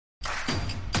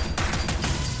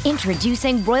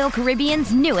Introducing Royal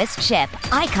Caribbean's newest ship,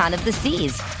 Icon of the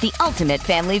Seas, the ultimate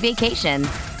family vacation.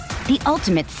 The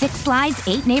ultimate 6 slides,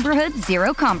 8 neighborhoods,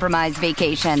 0 compromise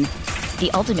vacation.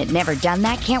 The ultimate never done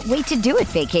that, can't wait to do it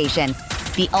vacation.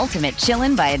 The ultimate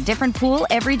chillin' by a different pool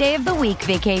every day of the week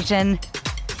vacation.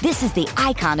 This is the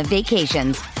Icon of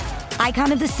vacations.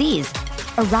 Icon of the Seas,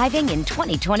 arriving in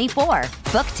 2024.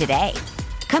 Book today.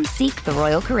 Come seek the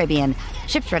Royal Caribbean.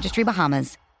 Ships Registry,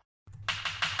 Bahamas.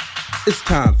 It's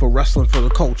time for Wrestling for the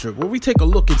Culture, where we take a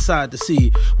look inside to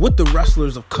see what the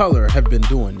wrestlers of color have been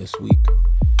doing this week.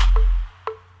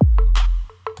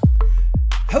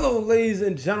 Hello, ladies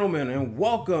and gentlemen, and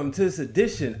welcome to this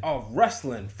edition of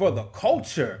Wrestling for the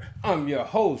Culture. I'm your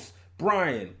host,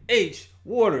 Brian H.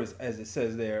 Waters, as it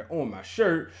says there on my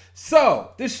shirt.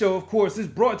 So, this show, of course, is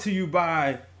brought to you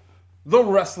by The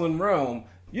Wrestling Realm.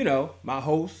 You know, my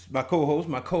host, my co-host,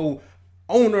 my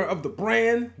owner of the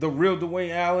brand, The Real Dwayne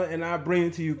Allen, and I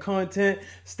bring to you content.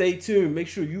 Stay tuned. Make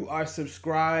sure you are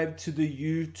subscribed to the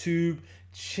YouTube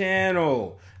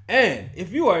channel. And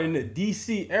if you are in the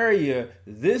DC area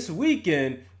this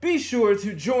weekend, be sure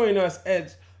to join us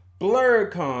at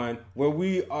BlurredCon, where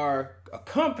we are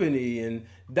accompanying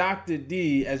Dr.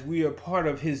 D as we are part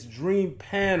of his Dream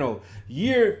Panel,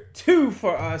 year 2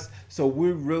 for us. So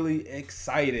we're really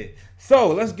excited.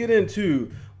 So let's get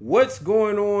into what's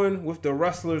going on with the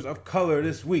wrestlers of color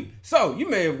this week. So you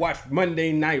may have watched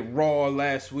Monday Night Raw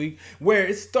last week, where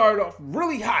it started off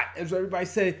really hot, as everybody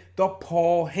say, the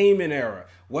Paul Heyman era.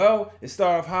 Well, it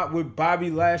started off hot with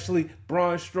Bobby Lashley,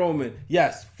 Braun Strowman.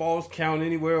 Yes, falls count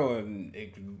anywhere, or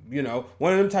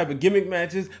one of them type of gimmick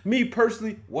matches. Me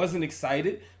personally wasn't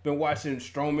excited. Been watching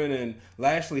Strowman and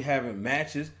Lashley having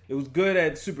matches. It was good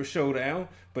at Super Showdown,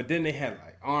 but then they had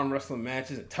like arm wrestling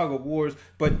matches and tug of wars.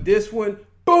 But this one,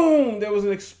 boom, there was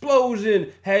an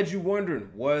explosion. Had you wondering,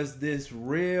 was this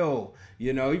real?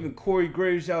 You know, even Corey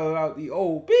Graves shouted out the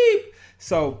old beep.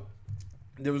 So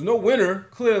there was no winner,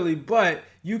 clearly, but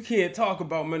you can't talk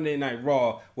about Monday Night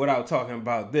Raw without talking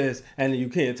about this, and you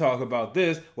can't talk about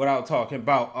this without talking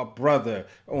about a brother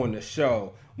on the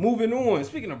show. Moving on,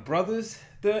 speaking of brothers,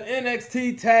 the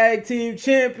NXT Tag Team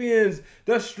Champions,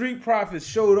 the Street Profits,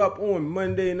 showed up on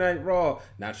Monday Night Raw.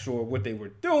 Not sure what they were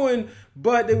doing,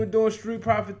 but they were doing Street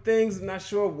Profit things. Not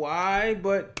sure why,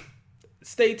 but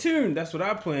stay tuned. That's what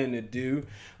I plan to do.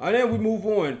 And then we move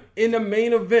on. In the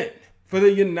main event for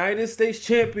the United States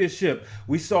Championship,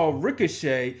 we saw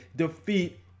Ricochet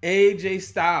defeat AJ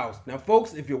Styles. Now,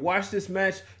 folks, if you watched this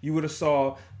match, you would have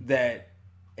saw that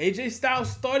AJ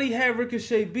Styles thought he had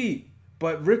Ricochet beat,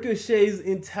 but Ricochet's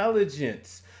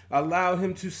intelligence allowed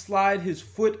him to slide his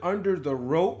foot under the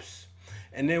ropes.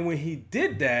 And then when he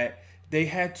did that, they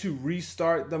had to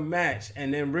restart the match.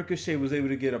 And then Ricochet was able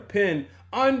to get a pin.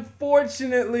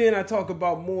 Unfortunately, and I talk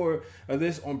about more of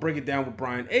this on Break It Down with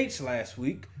Brian H. last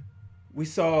week, we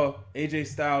saw AJ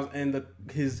Styles and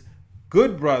his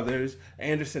good brothers,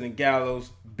 Anderson and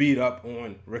Gallows, beat up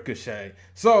on Ricochet.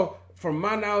 So, from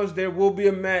my knowledge, there will be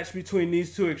a match between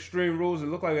these two Extreme Rules. It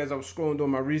looked like as I was scrolling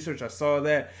doing my research, I saw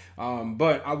that.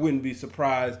 But I wouldn't be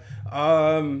surprised.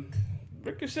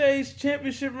 Ricochet's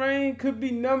championship reign could be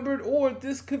numbered, or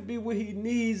this could be what he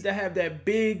needs to have that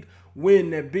big win,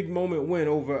 that big moment win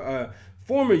over a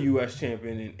former U.S.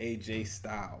 champion in AJ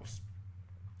Styles.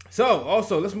 So,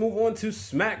 also, let's move on to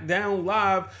SmackDown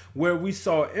Live, where we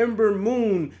saw Ember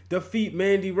Moon defeat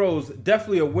Mandy Rose.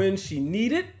 Definitely a win she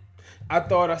needed.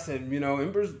 I said,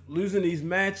 Ember's losing these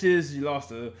matches. She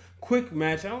lost a quick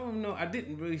match. I don't know. I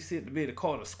didn't really see it to be able to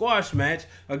call it a squash match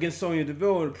against Sonya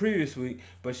Deville in the previous week,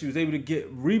 but she was able to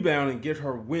rebound and get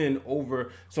her win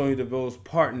over Sonya Deville's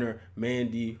partner,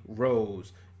 Mandy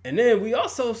Rose. And then we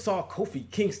also saw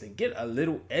Kofi Kingston get a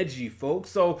little edgy, folks.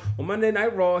 So on Monday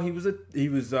Night Raw, he was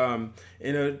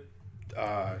in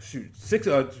a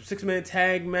six-man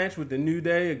tag match with the New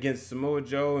Day against Samoa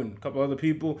Joe and a couple other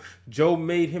people. Joe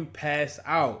made him pass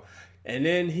out. And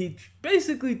then he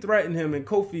basically threatened him, and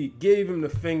Kofi gave him the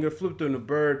finger, flipped him the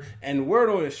bird, and word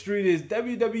on the street is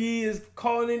WWE is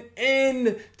calling an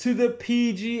end to the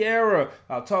PG era.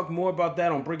 I'll talk more about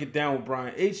that on Break It Down with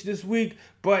Brian H. this week,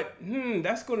 but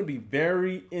that's going to be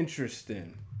very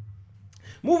interesting.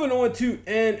 Moving on to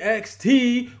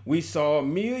NXT, we saw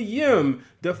Mia Yim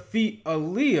defeat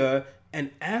Aaliyah, and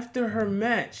after her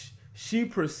match, she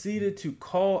proceeded to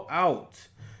call out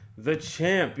the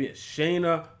champion,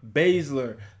 Shayna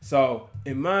Baszler. So,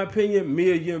 in my opinion,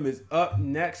 Mia Yim is up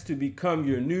next to become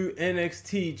your new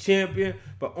NXT champion,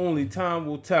 but only time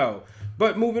will tell.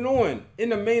 But moving on, in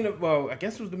the main event, I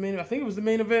think it was the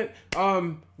main event,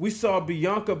 we saw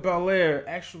Bianca Belair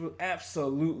actually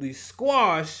absolutely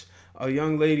squash a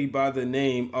young lady by the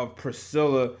name of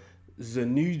Priscilla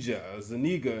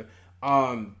Zuniga.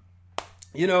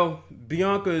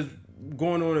 Bianca is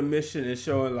going on a mission and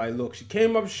showing like, look, she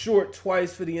came up short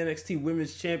twice for the NXT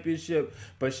Women's Championship,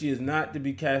 but she is not to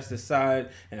be cast aside.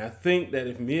 And I think that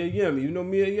if Mia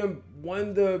Yim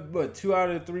won the 2 out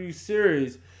of 3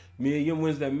 series, Mia Yim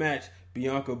wins that match,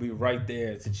 Bianca will be right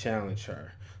there to challenge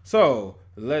her. So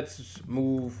let's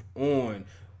move on.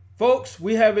 Folks,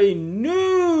 we have a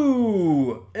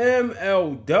new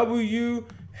MLW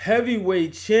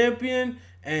heavyweight champion,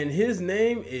 and his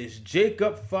name is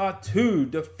Jacob Fatu,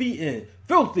 defeating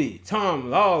Filthy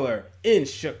Tom Lawler in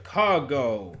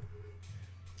Chicago.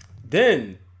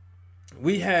 Then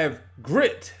we have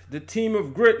Grit, the team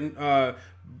of Grit,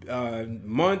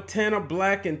 Montana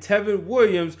Black and Tevin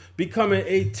Williams becoming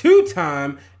a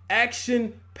 2-time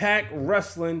Action Pack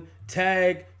Wrestling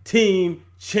Tag Team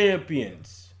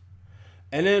Champions.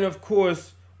 And then, of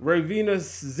course, Ravina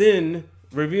Sin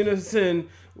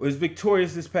was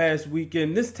victorious this past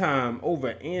weekend, this time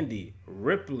over Andy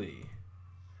Ripley.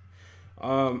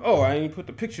 I didn't put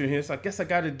the picture in here, so I guess I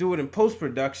got to do it in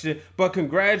post-production. But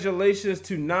congratulations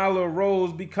to Nyla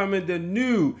Rose becoming the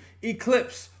new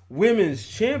Eclipse Women's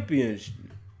Champion.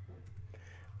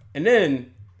 And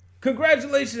then,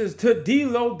 congratulations to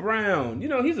D'Lo Brown. You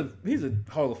know, he's a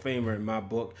Hall of Famer in my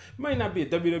book. Might not be a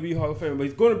WWE Hall of Famer, but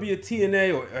he's going to be a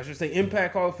TNA, or I should say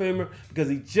Impact Hall of Famer, because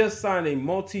he just signed a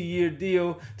multi-year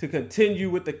deal to continue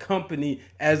with the company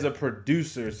as a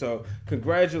producer. So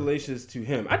congratulations to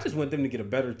him. I just want them to get a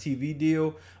better TV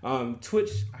deal.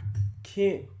 Twitch, I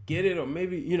can't get it, or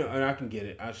maybe, and I can get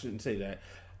it. I shouldn't say that.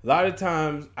 A lot of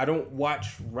times, I don't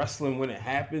watch wrestling when it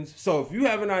happens. So if you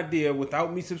have an idea,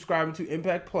 without me subscribing to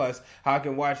Impact Plus, how I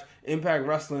can watch Impact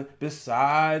Wrestling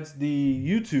besides the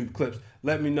YouTube clips,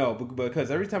 let me know. Because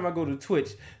every time I go to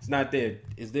Twitch, it's not there.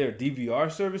 Is there a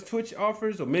DVR service Twitch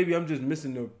offers? Or maybe I'm just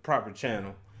missing the proper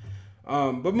channel.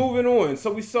 But moving on.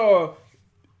 So we saw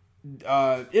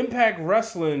Impact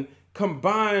Wrestling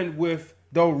combined with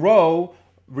the Raw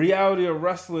Reality of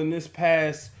Wrestling this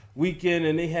past weekend,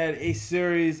 and they had a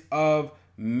series of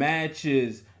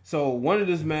matches. So one of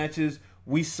those matches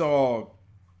we saw,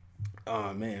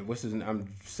 what's his name?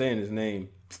 I'm saying his name.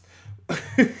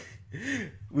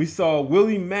 We saw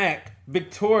Willie Mack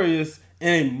victorious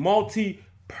in a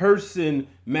multi-person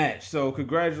match. So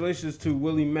congratulations to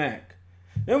Willie Mack.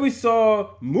 Then we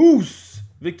saw Moose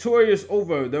victorious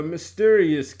over the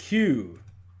Mysterious Q.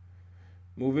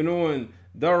 Moving on.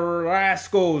 The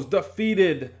Rascals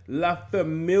defeated La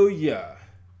Familia.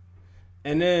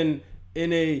 And then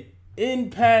in a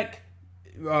Impact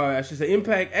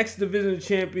X Division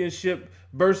Championship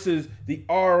versus the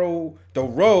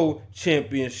Raw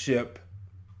Championship,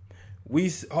 we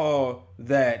saw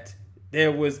that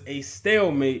there was a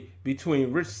stalemate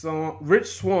between Rich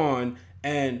Swann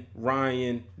and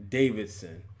Ryan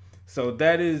Davidson. So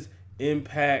that is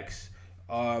Impact's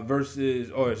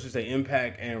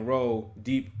Impact and Raw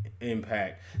Deep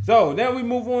Impact. So now we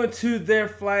move on to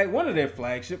one of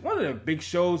their big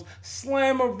shows,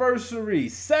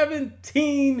 Slammiversary.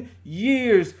 17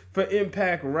 years for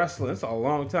Impact Wrestling. That's a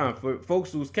long time. For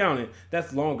folks who's counting,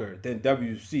 that's longer than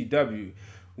WCW.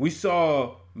 We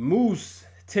saw Moose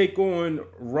take on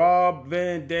Rob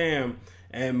Van Dam,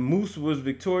 and Moose was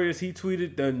victorious. He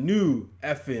tweeted the new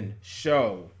effing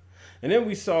show. And then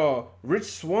we saw Rich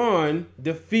Swann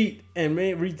defeat and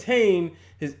retain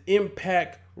his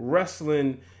Impact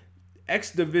Wrestling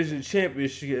X Division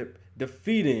Championship,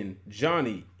 defeating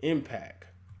Johnny Impact.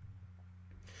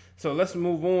 So let's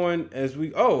move on as we...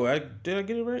 did I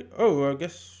get it right? I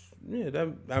guess... Yeah,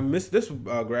 I missed this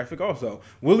graphic also.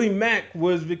 Willie Mack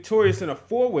was victorious in a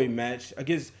 4-way match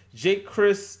against Jake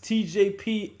Chris,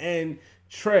 TJP, and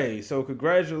Trey. So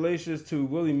congratulations to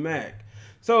Willie Mack.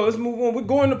 So let's move on. We're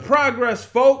going to Progress,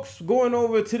 folks. Going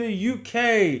over to the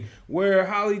UK, where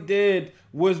Holly Dead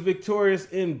was victorious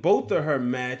in both of her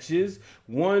matches.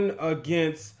 One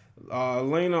against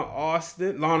Lana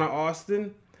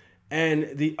Austin,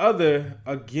 and the other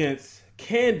against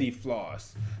Candy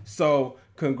Floss. So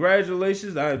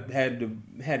congratulations. I had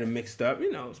them mixed up.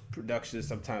 It's production,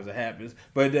 sometimes it happens.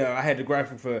 But I had the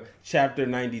graphic for Chapter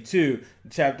 92.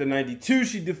 Chapter 92,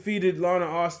 she defeated Lana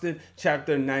Austin.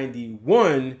 Chapter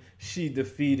 91, she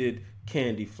defeated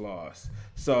Candy Floss.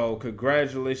 So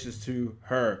congratulations to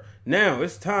her. Now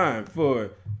it's time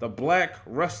for the Black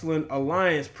Wrestling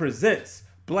Alliance presents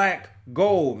Black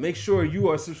Gold. Make sure you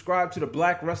are subscribed to the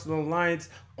Black Wrestling Alliance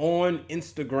on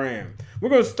Instagram. We're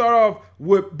going to start off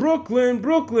with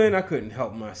Brooklyn. I couldn't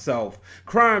help myself.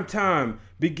 Crime Time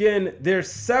begin their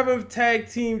 7th tag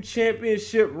team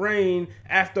championship reign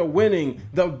after winning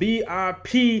the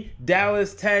VIP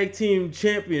Dallas Tag Team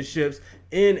Championships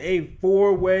in a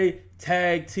 4-way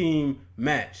tag team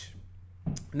match.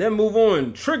 Then move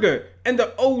on. Trigger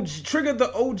the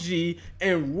OG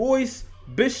and Royce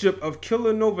Bishop of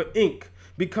Killer Nova Inc.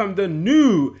 become the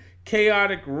new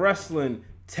Chaotic Wrestling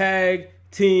Tag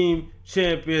Team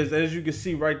Champions. As you can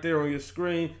see right there on your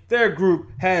screen, their group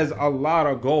has a lot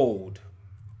of gold.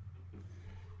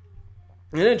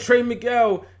 And then Trey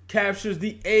Miguel captures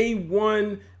the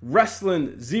A1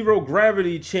 Wrestling Zero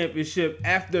Gravity Championship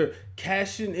after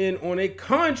cashing in on a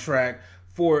contract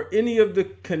for any of the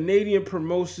Canadian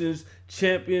promotions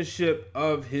championship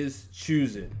of his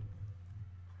choosing.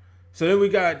 So then we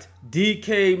got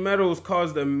DK Metals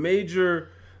caused a major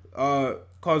well,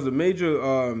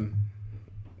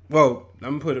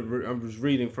 I'm just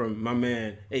reading from my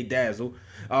man A Dazzle,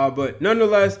 but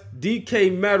nonetheless,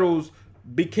 DK Metals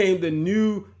became the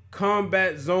new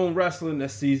Combat Zone Wrestling, the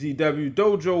CZW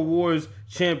Dojo Wars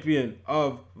champion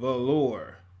of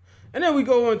Valor. And then we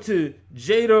go on to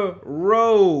Jada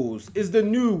Rose is the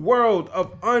new World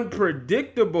of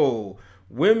Unpredictable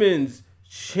Women's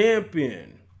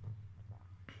Champion.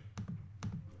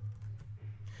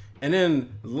 And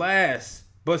then last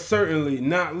but certainly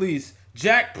not least,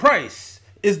 Jack Price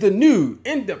is the new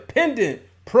Independent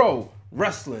Pro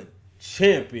Wrestling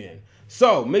Champion.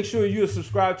 So make sure you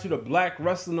subscribe to the Black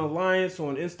Wrestling Alliance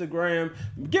on Instagram.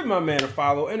 Give my man a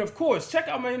follow. And of course, check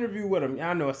out my interview with him.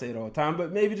 I know I say it all the time,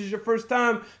 but maybe this is your first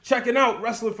time checking out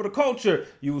Wrestling for the Culture.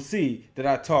 You will see that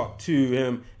I talked to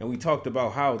him and we talked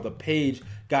about how the page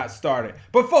got started.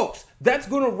 But folks, that's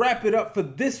going to wrap it up for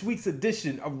this week's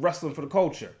edition of Wrestling for the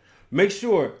Culture. Make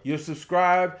sure you're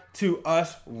subscribed to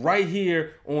us right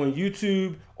here on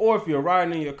YouTube, or if you're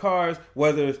riding in your cars,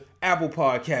 whether it's Apple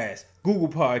Podcasts, Google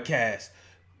Podcasts,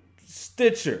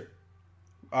 Stitcher,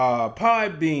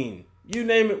 Podbean, you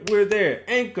name it, we're there.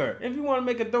 Anchor. If you want to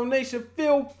make a donation,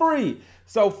 feel free.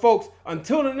 So, folks,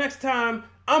 until the next time,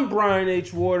 I'm Brian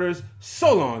H. Waters.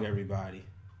 So long, everybody.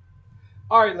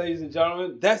 All right, ladies and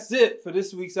gentlemen, that's it for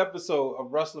this week's episode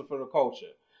of Wrestling for the Culture.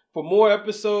 For more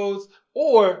episodes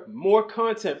or more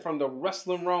content from the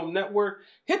Wrestling Realm Network,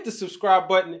 hit the subscribe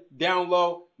button down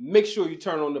low. Make sure you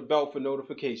turn on the bell for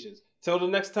notifications. Till the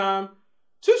next time,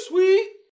 too sweet.